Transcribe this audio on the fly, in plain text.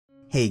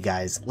Hey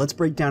guys, let's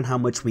break down how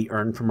much we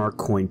earn from our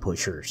coin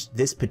pushers.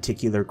 This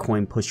particular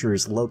coin pusher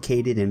is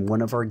located in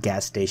one of our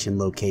gas station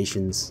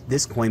locations.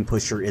 This coin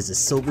pusher is a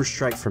Silver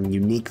Strike from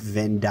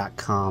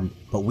uniquevend.com,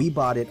 but we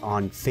bought it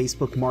on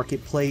Facebook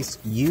Marketplace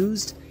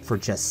used for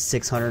just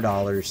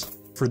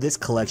 $600. For this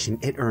collection,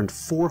 it earned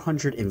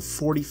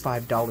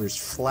 $445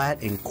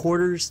 flat in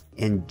quarters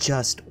in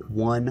just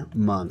 1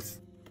 month.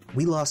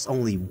 We lost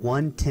only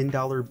one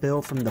 $10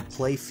 bill from the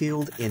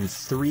playfield and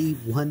 3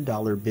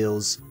 $1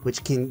 bills,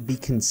 which can be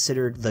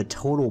considered the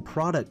total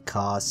product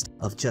cost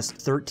of just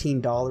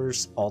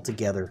 $13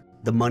 altogether.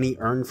 The money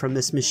earned from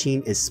this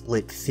machine is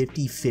split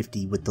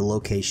 50-50 with the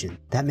location.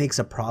 That makes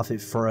a profit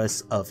for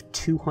us of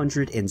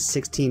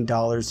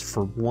 $216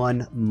 for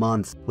 1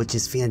 month, which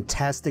is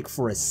fantastic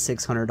for a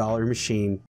 $600 machine.